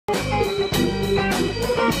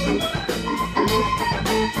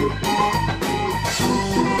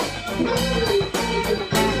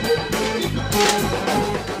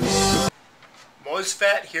Mos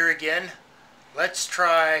Fet here again. Let's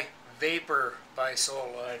try Vapor by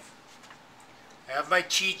Soul Life. I have my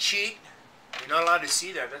cheat sheet. You're not allowed to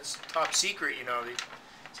see that. That's top secret, you know. These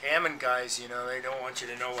Hammond guys, you know, they don't want you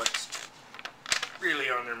to know what's really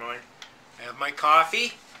on their mind. I have my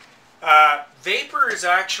coffee. Vapor is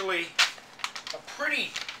actually a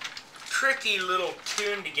pretty tricky little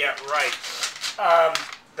tune to get right.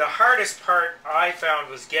 The hardest part I found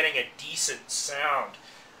was getting a decent sound.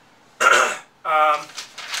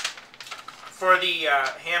 For the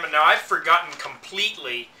Hammond, now I've forgotten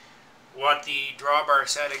completely what the drawbar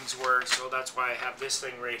settings were, so that's why I have this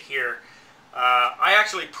thing right here. I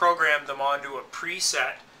actually programmed them onto a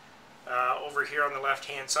preset over here on the left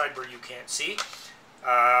hand side where you can't see,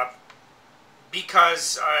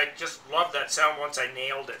 because I just loved that sound once I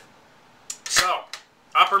nailed it. So,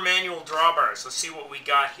 upper manual drawbars, let's see what we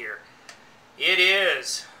got here. It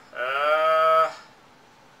is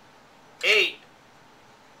 8,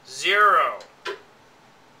 0,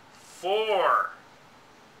 4.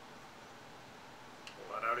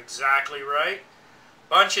 Pull that out exactly right.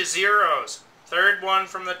 Bunch of zeros. Third one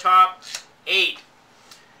from the top, 8.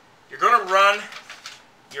 You're going to run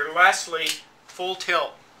your Leslie full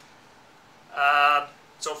tilt.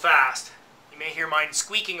 So fast. You may hear mine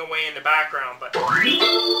squeaking away in the background, but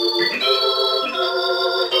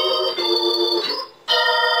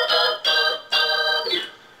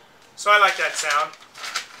so I like that sound.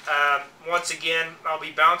 Once again, I'll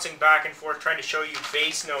be bouncing back and forth trying to show you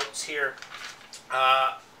bass notes here.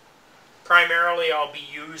 Primarily I'll be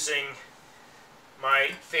using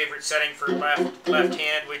my favorite setting for left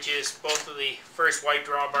hand, which is both of the first white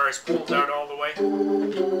drawbars pulled out all the way.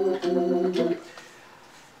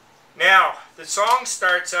 Now, the song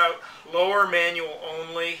starts out lower manual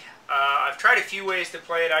only. I've tried a few ways to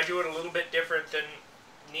play it. I do it a little bit different than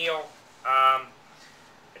Neil. I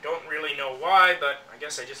don't really know why, but I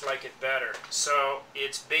guess I just like it better. So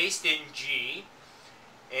it's based in G,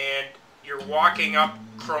 and you're walking up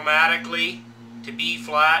chromatically to B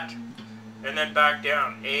flat, and then back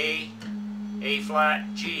down. A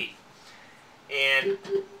flat, G. And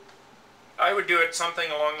I would do it something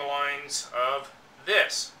along the lines of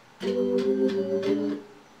this.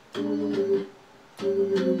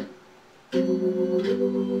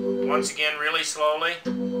 Once again, really slowly.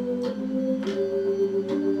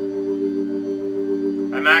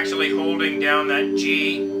 I'm actually holding down that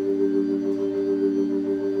G.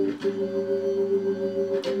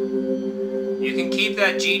 You can keep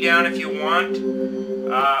that G down if you want.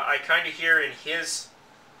 I kind of hear in his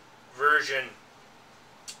version,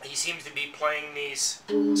 he seems to be playing these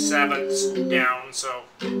sevenths down, so.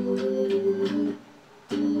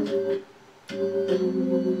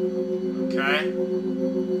 Okay.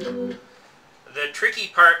 The tricky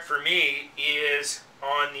part for me is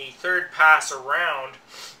on the third pass around,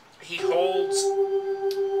 he holds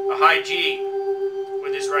a high G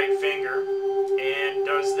with his right finger and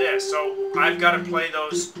does this. So I've got to play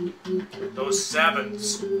those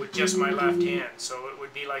sevenths with just my left hand. So it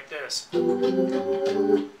would be like this.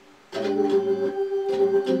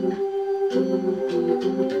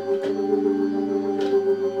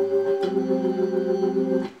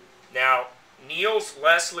 Now, Neil's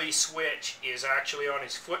Leslie switch is actually on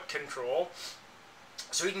his foot control,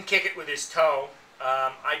 so he can kick it with his toe.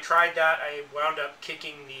 I tried that. I wound up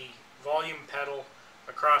kicking the volume pedal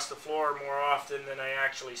across the floor more often than I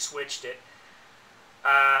actually switched it.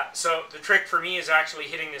 So the trick for me is actually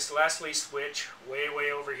hitting this Leslie switch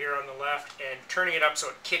way over here on the left and turning it up so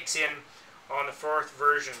it kicks in on the fourth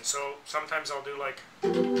version. So sometimes I'll do like,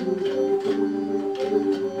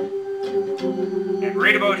 and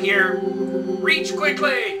right about here, reach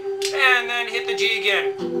quickly, and then hit the G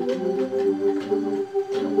again.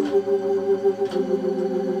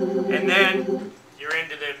 And then you're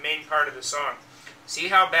into the main part of the song. See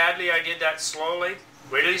how badly I did that slowly?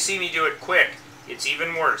 Wait till you see me do it quick. It's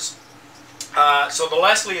even worse. So the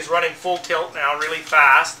Leslie is running full tilt now, really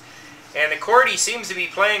fast. And the chord he seems to be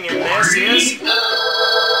playing in this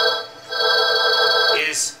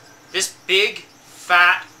is this big,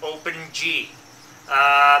 fat, open G.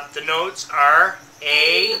 The notes are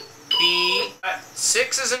A, B,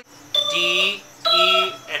 6 is a D,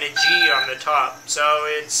 E, and a G on the top. So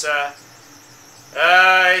it's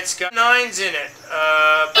got 9s in it.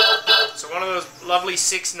 So one of those lovely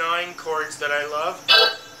 6/9 chords that I love.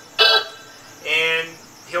 And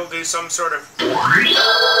he'll do some sort of,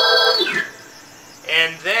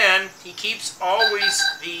 and then he keeps always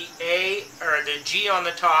the A or the G on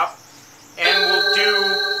the top, and we'll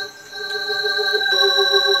do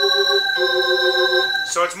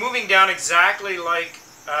So it's moving down exactly like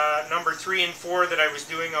number 3 and 4 that I was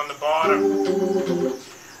doing on the bottom.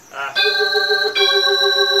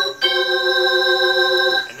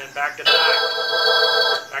 And then back to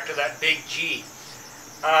that big G.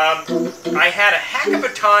 I had a heck of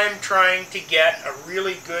a time trying to get a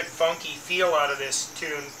really good funky feel out of this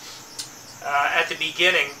tune at the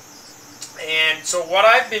beginning. And so what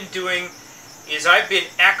I've been doing is I've been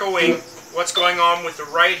echoing what's going on with the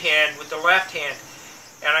right hand with the left hand.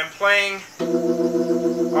 And I'm playing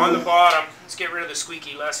on the bottom. Let's get rid of the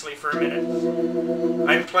squeaky Leslie for a minute.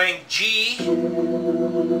 I'm playing G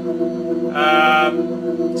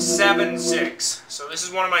 7/6. So this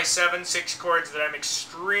is one of my 7/6 chords that I'm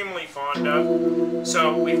extremely fond of.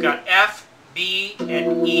 So we've got F, B,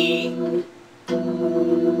 and E.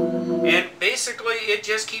 And basically it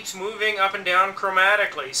just keeps moving up and down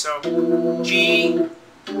chromatically. So G,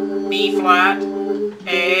 B flat,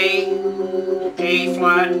 A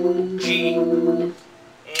flat, G. And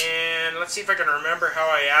let's see if I can remember how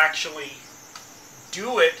I actually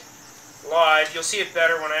do it live. You'll see it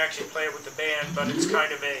better when I actually play it with the band, but it's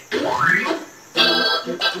kind of a...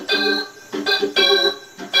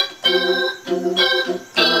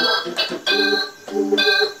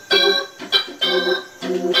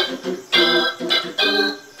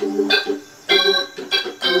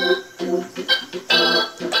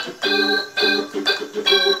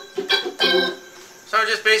 So I'm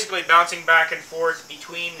just basically bouncing back and forth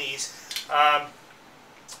between these.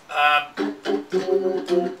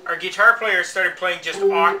 Our guitar player started playing just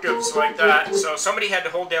octaves like that, so somebody had to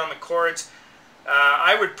hold down the chords.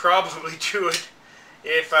 I would probably do it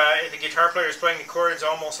if the guitar player is playing the chords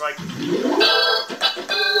almost like...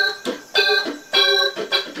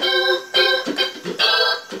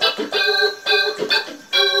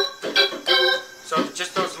 So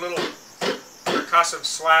just those little percussive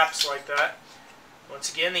slaps like that.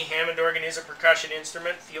 Once again, the Hammond organ is a percussion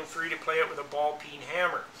instrument. Feel free to play it with a ball-peen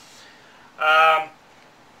hammer.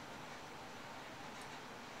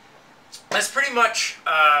 That's pretty much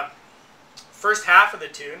first half of the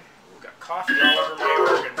tune. We've got coffee all over my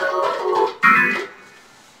organ.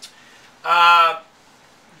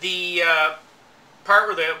 The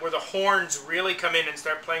part where the horns really come in and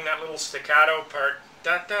start playing that little staccato part.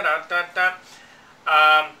 Da, da, da, da, da.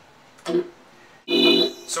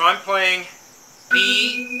 So I'm playing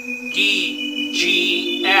B, D,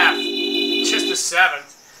 G, F, just a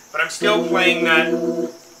 7th, but I'm still playing that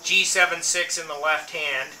G 7/6 in the left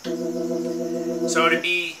hand. So to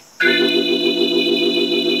be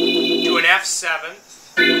to an F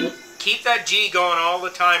 7th, keep that G going all the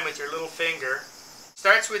time with your little finger.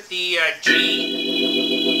 Starts with the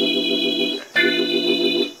G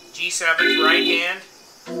 7th right hand,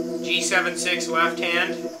 G 7/6 left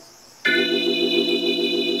hand, to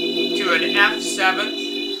an F 7th.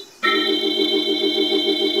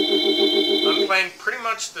 I'm playing pretty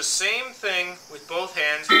much the same thing with both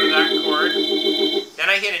hands for that chord. Then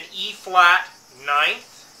I hit an E flat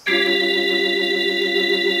 9th,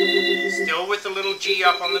 still with the little G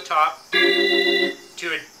up on the top,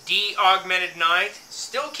 to a D augmented 9th,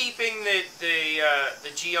 still keeping the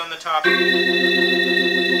G on the top.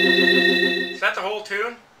 Is that the whole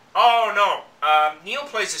tune? Oh no, Neil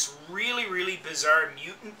plays this really, really bizarre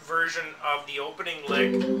mutant version of the opening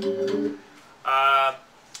lick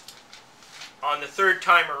on the 3rd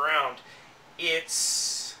time around.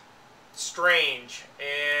 It's strange,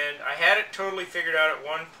 and I had it totally figured out at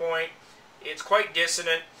one point. It's quite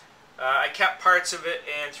dissonant. I kept parts of it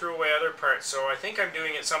and threw away other parts, so I think I'm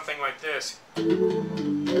doing it something like this.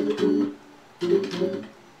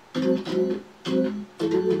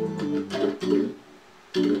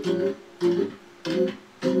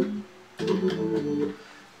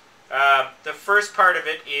 The first part of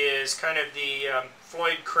it is kind of the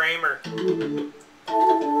Floyd Kramer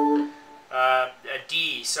a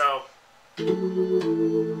D, so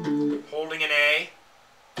holding an A,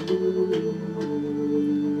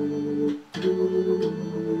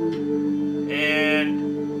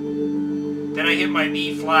 and then I hit my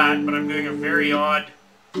B flat, but I'm doing a very odd...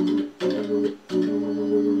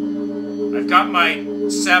 I've got my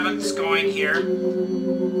 7ths going here,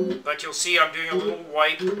 but you'll see I'm doing a little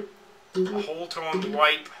wipe, a whole tone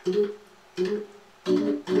wipe.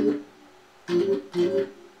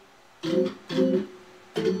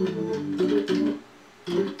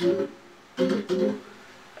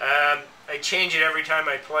 I change it every time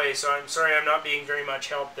I play, so I'm sorry I'm not being very much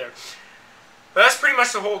help there. But that's pretty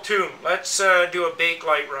much the whole tune. Let's do a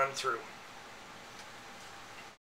Bakelite run through.